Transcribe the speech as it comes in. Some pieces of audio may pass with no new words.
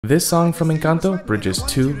This song from Encanto bridges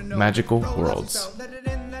two magical worlds.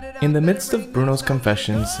 In the midst of Bruno's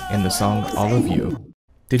confessions in the song All of You,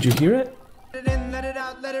 did you hear it?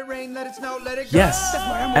 Yes!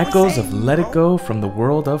 Echoes of Let It Go from the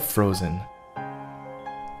world of Frozen.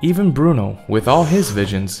 Even Bruno, with all his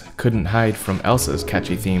visions, couldn't hide from Elsa's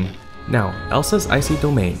catchy theme. Now, Elsa's icy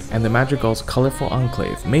domain and the Madrigal's colorful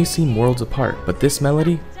enclave may seem worlds apart, but this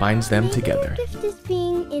melody binds them together.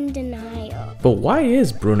 But why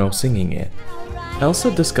is Bruno singing it?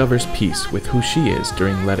 Elsa discovers peace with who she is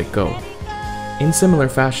during Let It Go. In similar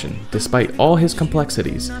fashion, despite all his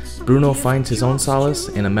complexities, Bruno finds his own solace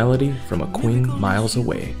in a melody from a queen miles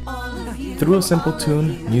away. Through a simple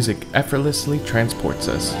tune, music effortlessly transports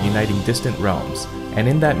us, uniting distant realms, and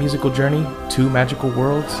in that musical journey, two magical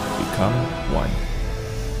worlds become one.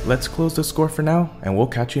 Let's close the score for now, and we'll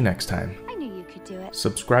catch you next time. I knew you could do it.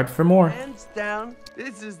 Subscribe for more. Hands down,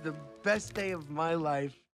 this is the best day of my life.